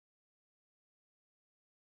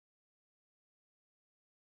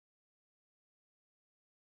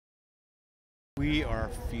We are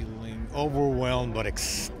feeling overwhelmed but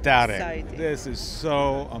ecstatic. Exciting. This is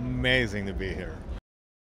so amazing to be here.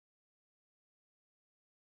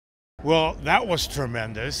 Well, that was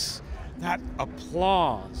tremendous. That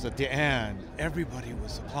applause at the end, everybody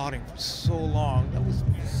was applauding for so long. That was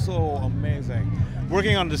so amazing.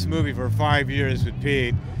 Working on this movie for 5 years with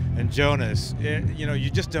Pete and Jonas, you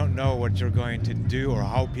just don't know what you're going to do or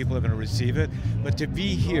how people are going to receive it. But to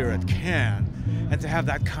be here at Cannes and to have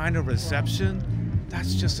that kind of reception,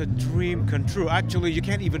 that's just a dream come true. Actually, you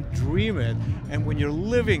can't even dream it. And when you're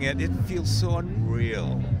living it, it feels so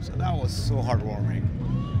unreal. So that was so heartwarming.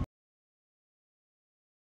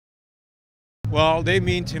 Well, they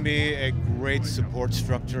mean to me a great support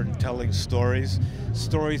structure in telling stories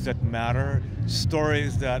that matter,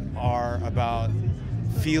 stories that are about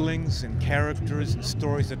feelings and characters and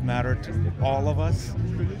stories that matter to all of us,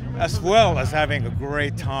 as well as having a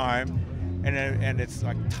great time, and it's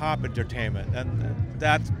like top entertainment, and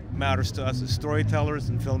that matters to us as storytellers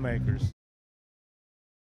and filmmakers.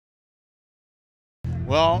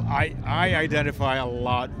 Well, I identify a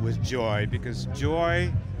lot with Joy because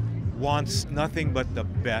Joy wants nothing but the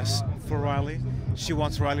best for Riley. She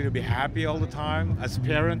wants Riley to be happy all the time. As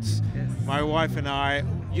parents, my wife and I,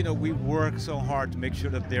 we work so hard to make sure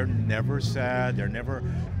that they're never sad, they're never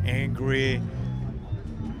angry.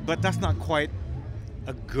 But that's not quite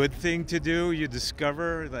a good thing to do. You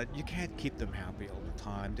discover that you can't keep them happy all the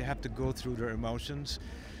time. They have to go through their emotions.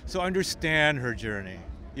 So I understand her journey,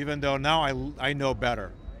 even though now I know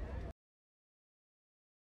better.